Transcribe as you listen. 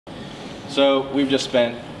So we've just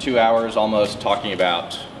spent 2 hours almost talking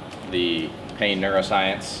about the pain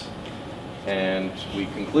neuroscience, and we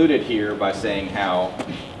concluded here by saying how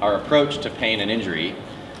our approach to pain and injury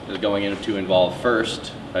is going to involve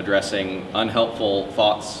first addressing unhelpful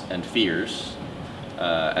thoughts and fears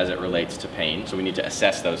as it relates to pain. So we need to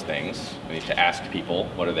assess those things. We need to ask people,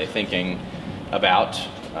 what are they thinking about,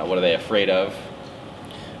 what are they afraid of,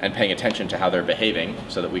 and paying attention to how they're behaving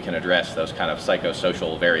so that we can address those kind of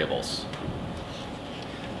psychosocial variables.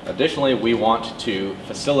 Additionally, we want to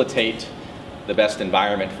facilitate the best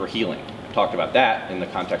environment for healing. I talked about that in the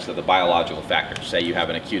context of the biological factors. Say you have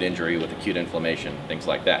an acute injury with acute inflammation, things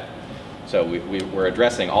like that. So we're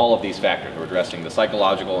addressing all of these factors. We're addressing the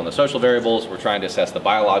psychological and the social variables. We're trying to assess the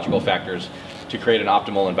biological factors to create an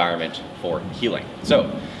optimal environment for healing.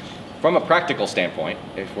 So from a practical standpoint,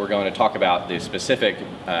 if we're going to talk about the specific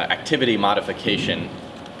activity modification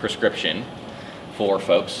prescription for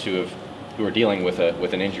folks who are dealing with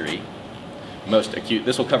an injury,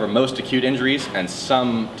 this will cover most acute injuries and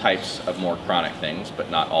some types of more chronic things, but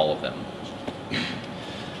not all of them.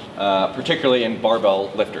 Particularly in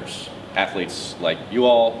barbell lifters, athletes like you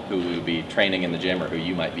all who will be training in the gym or who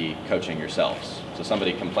you might be coaching yourselves. So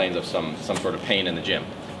somebody complains of some sort of pain in the gym.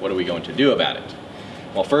 What are we going to do about it?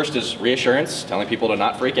 Well, first is reassurance, telling people to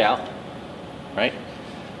not freak out, right?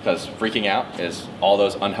 Because freaking out is all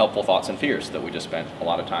those unhelpful thoughts and fears that we just spent a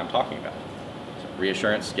lot of time talking about. So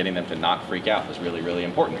reassurance, getting them to not freak out is really, really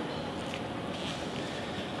important.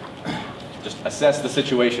 Just assess the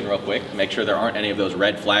situation real quick, make sure there aren't any of those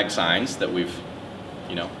red flag signs that we've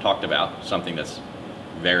talked about, something that's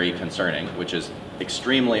very concerning, which is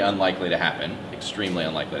extremely unlikely to happen,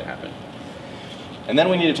 And then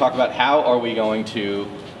we need to talk about how are we going to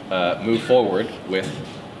move forward with,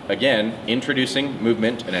 again, introducing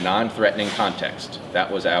movement in a non-threatening context.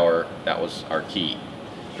 That was our key.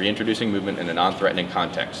 Reintroducing movement in a non-threatening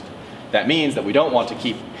context. That means that we don't want to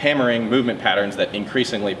keep hammering movement patterns that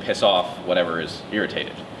increasingly piss off whatever is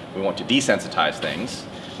irritated. We want to desensitize things,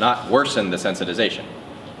 not worsen the sensitization.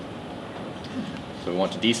 So we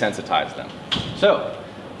want to desensitize them. So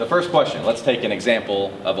the first question, let's take an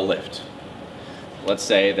example of a lift. Let's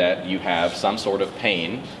say that you have some sort of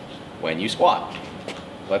pain when you squat.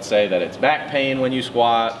 Let's say that it's back pain when you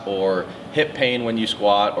squat, or hip pain when you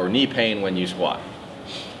squat, or knee pain when you squat.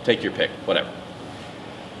 Take your pick, whatever.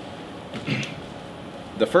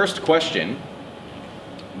 The first question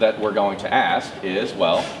that we're going to ask is,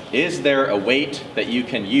 well, is there a weight that you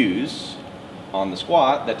can use on the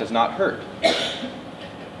squat that does not hurt?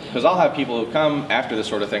 Because I'll have people who come after this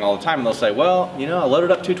sort of thing all the time and they'll say, well, I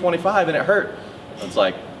loaded up 225 and it hurt. It's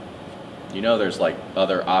like, there's like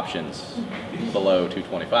other options below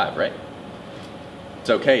 225, right? It's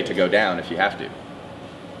okay to go down if you have to.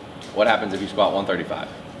 What happens if you squat 135?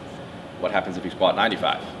 What happens if you squat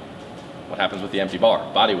 95? What happens with the empty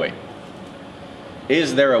bar? Body weight.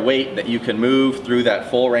 Is there a weight that you can move through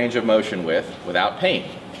that full range of motion without pain?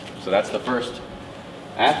 So that's the first.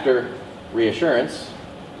 After reassurance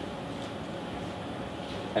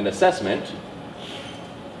and assessment,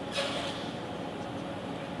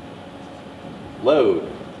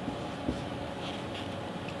 load.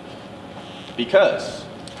 Because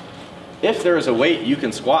if there is a weight you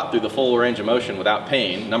can squat through the full range of motion without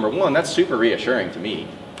pain, number one, that's super reassuring to me.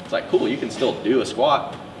 It's like, cool, you can still do a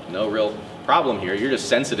squat, no real problem here. You're just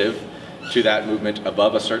sensitive to that movement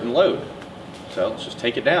above a certain load. So let's just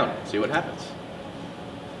take it down, see what happens.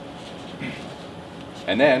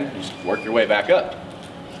 And then you just work your way back up.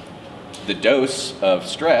 The dose of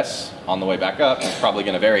stress on the way back up is probably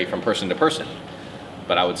going to vary from person to person.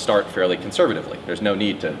 But I would start fairly conservatively. There's no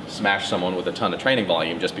need to smash someone with a ton of training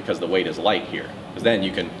volume just because the weight is light here. Because then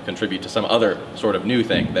you can contribute to some other sort of new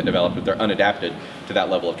thing that developed if they're unadapted to that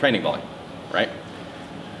level of training volume, right?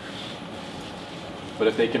 But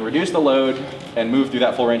if they can reduce the load and move through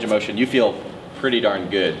that full range of motion, you feel pretty darn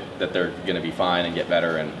good that they're going to be fine and get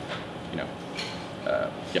better and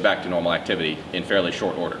get back to normal activity in fairly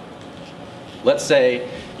short order. Let's say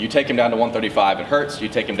you take him down to 135, it hurts. You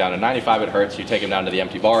take him down to 95, it hurts. You take him down to the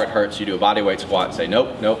empty bar, it hurts. You do a body weight squat and say,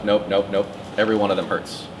 nope, nope, nope, nope, nope. Every one of them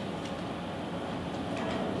hurts.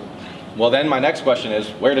 Well, then my next question is,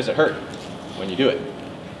 where does it hurt when you do it?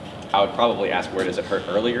 I would probably ask, where does it hurt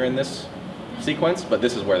earlier in this sequence? But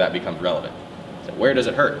this is where that becomes relevant. So where does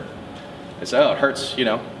it hurt? They say, oh, it hurts,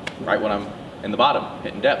 right when I'm in the bottom,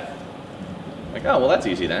 hitting depth. Like, oh, well, that's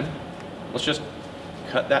easy then. Let's just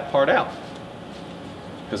cut that part out.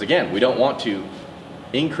 Because again, we don't want to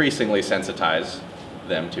increasingly sensitize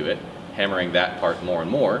them to it, hammering that part more and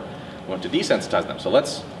more. We want to desensitize them. So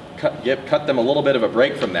let's cut them a little bit of a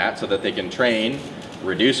break from that so that they can train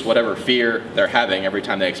reduce whatever fear they're having every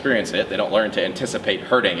time they experience it. They don't learn to anticipate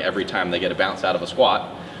hurting every time they get a bounce out of a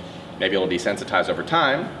squat. Maybe it'll desensitize over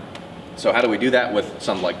time. So how do we do that with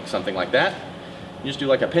something like that? You just do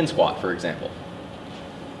like a pin squat, for example,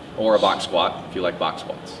 or a box squat if you like box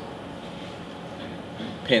squats.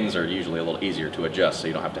 Pins are usually a little easier to adjust, so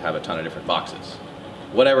you don't have to have a ton of different boxes.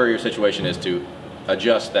 Whatever your situation is to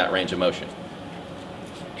adjust that range of motion.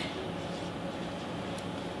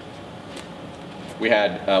 We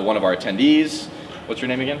had one of our attendees, what's your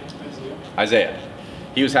name again? Isaiah.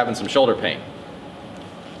 He was having some shoulder pain.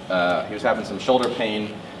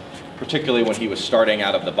 Particularly when he was starting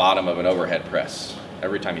out of the bottom of an overhead press.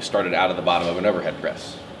 Every time he started out of the bottom of an overhead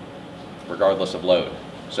press, regardless of load.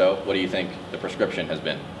 So what do you think the prescription has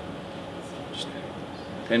been? Just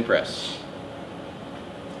pin press.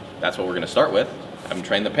 That's what we're going to start with. Have him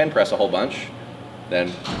train the pin press a whole bunch.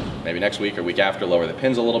 Then maybe next week or week after, lower the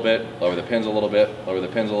pins a little bit, lower the pins a little bit, lower the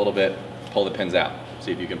pins a little bit, pull the pins out.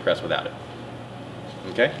 See if you can press without it.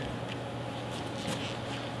 Okay?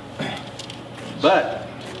 But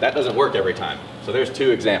that doesn't work every time. So there's two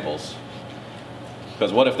examples.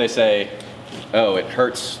 Because what if they say, oh, it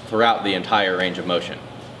hurts throughout the entire range of motion.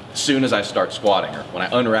 As soon as I start squatting, or when I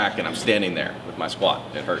unrack and I'm standing there with my squat,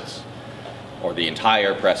 it hurts. Or the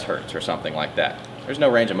entire press hurts, or something like that. There's no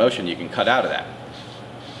range of motion you can cut out of that.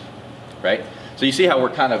 Right? So you see how we're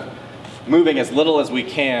kind of moving as little as we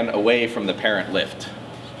can away from the parent lift.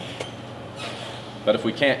 But if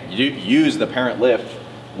we can't use the parent lift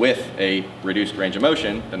with a reduced range of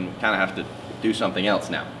motion, then we kind of have to do something else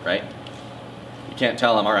now, right? You can't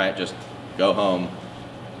tell them, all right, just go home,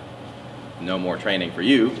 no more training for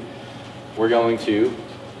you. We're going to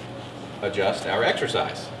adjust our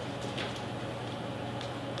exercise.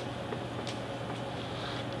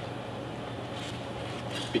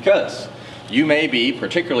 Because you may be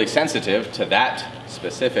particularly sensitive to that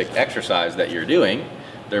specific exercise that you're doing.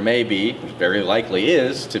 There may be, very likely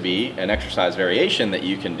is, to be an exercise variation that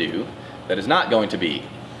you can do that is not going to be,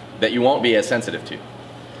 that you won't be as sensitive to.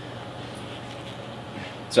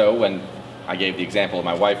 So when I gave the example of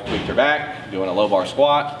my wife tweaked her back, doing a low bar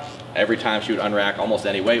squat, every time she would unrack almost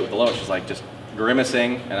any weight with the low, she's like just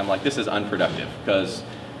grimacing, and I'm like, this is unproductive, because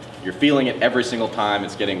you're feeling it every single time.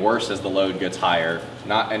 It's getting worse as the load gets higher,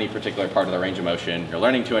 not any particular part of the range of motion. You're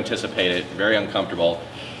learning to anticipate it, very uncomfortable.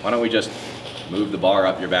 Why don't we just move the bar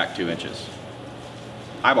up your back 2 inches?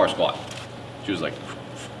 High bar squat. She was like,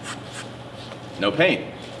 no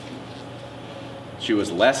pain. She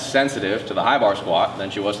was less sensitive to the high bar squat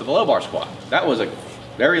than she was to the low bar squat. That was a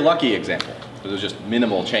very lucky example. It was just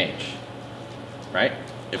minimal change, right?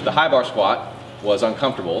 If the high bar squat was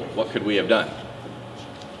uncomfortable, what could we have done?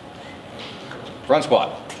 Front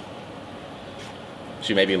squat.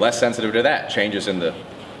 She may be less sensitive to that, changes in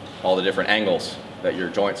all the different angles that your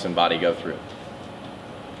joints and body go through.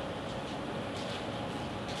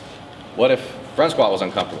 What if front squat was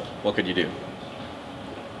uncomfortable? What could you do?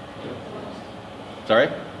 Sorry?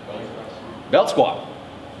 Belt squat.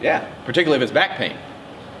 Yeah, particularly if it's back pain,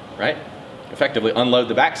 right? Effectively unload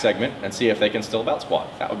the back segment and see if they can still belt squat.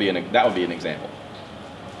 That would be an example.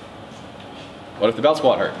 What if the belt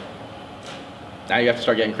squat hurt? Now you have to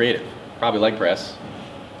start getting creative. Probably leg press.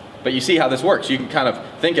 But you see how this works. You can kind of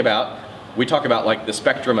think about, we talk about like the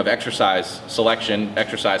spectrum of exercise selection,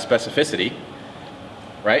 exercise specificity,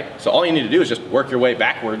 right? So all you need to do is just work your way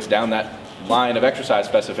backwards down that line of exercise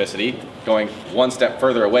specificity, going one step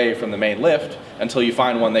further away from the main lift until you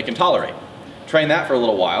find one they can tolerate. Train that for a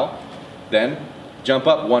little while, then jump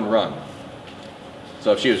up one rung.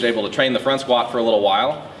 So if she was able to train the front squat for a little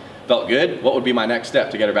while, felt good, what would be my next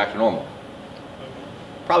step to get her back to normal?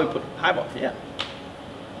 Probably put high bar, yeah.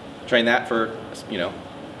 Train that for, you know,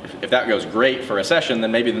 if that goes great for a session,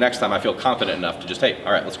 then maybe the next time I feel confident enough to just, hey,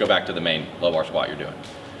 all right, let's go back to the main low bar squat you're doing.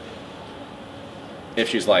 If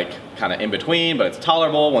she's like kind of in between, but it's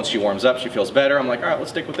tolerable, once she warms up, she feels better, I'm like, all right,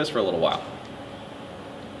 let's stick with this for a little while.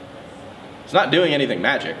 It's not doing anything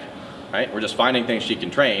magic, right? We're just finding things she can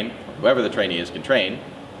train, whoever the trainee is can train.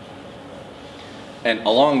 And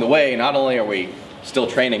along the way, not only are we still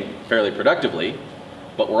training fairly productively,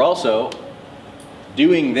 but we're also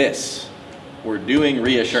doing this. We're doing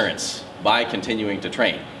reassurance by continuing to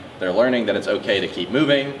train. They're learning that it's okay to keep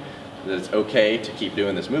moving, that it's okay to keep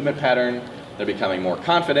doing this movement pattern. They're becoming more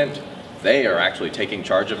confident. They are actually taking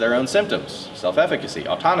charge of their own symptoms, self-efficacy,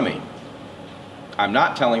 autonomy. I'm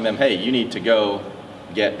not telling them, hey, you need to go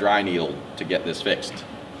get dry needled to get this fixed.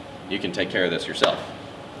 You can take care of this yourself.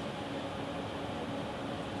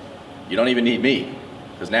 You don't even need me,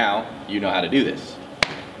 because now you know how to do this.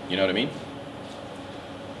 You know what I mean?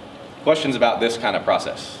 Questions about this kind of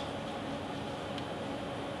process?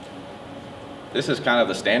 This is kind of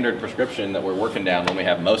the standard prescription that we're working down when we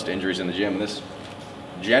have most injuries in the gym. This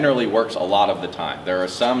generally works a lot of the time. There are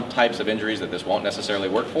some types of injuries that this won't necessarily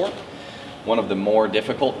work for. One of the more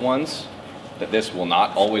difficult ones that this will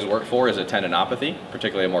not always work for is a tendinopathy,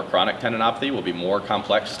 particularly a more chronic tendinopathy will be more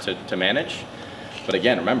complex to manage. But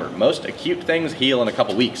again, remember, most acute things heal in a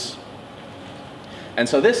couple weeks. And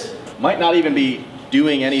so this might not even be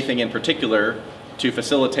doing anything in particular to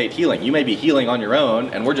facilitate healing. You may be healing on your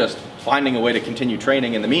own, and we're just finding a way to continue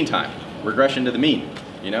training in the meantime. Regression to the mean,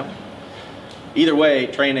 you know? Either way,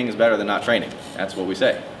 training is better than not training. That's what we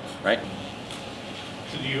say, right?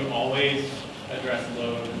 So do you always address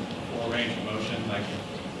load or range of motion? Like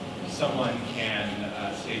someone can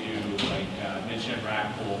say do like mid shin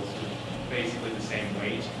rack pulls with basically the same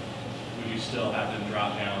weight, would you still have them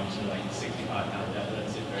drop down to like 65-pound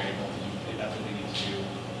deadlifts if they're able to, if that's what they need to do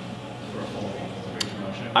for a full range of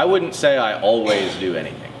motion? I wouldn't say I always do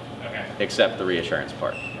anything, except the reassurance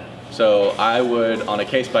part. So I would, on a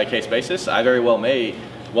case-by-case basis, I very well may,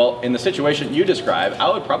 well, in the situation you describe, I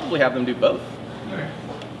would probably have them do both. Okay.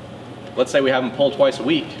 Let's say we have them pull twice a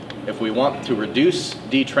week. If we want to reduce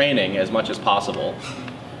detraining as much as possible,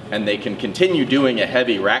 and they can continue doing a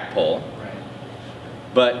heavy rack pull,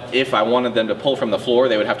 but if I wanted them to pull from the floor,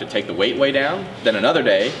 they would have to take the weight way down. Then another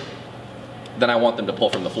day, then I want them to pull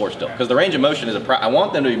from the floor still. Because the range of motion is I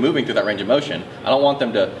want them to be moving through that range of motion. I don't want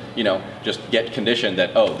them to, you know, just get conditioned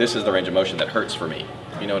that, oh, this is the range of motion that hurts for me.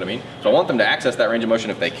 You know what I mean? So I want them to access that range of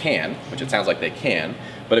motion if they can, which it sounds like they can.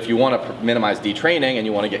 But if you want to minimize detraining and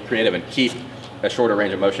you want to get creative and keep a shorter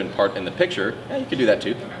range of motion part in the picture, yeah, you could do that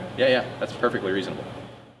too. Yeah, that's perfectly reasonable.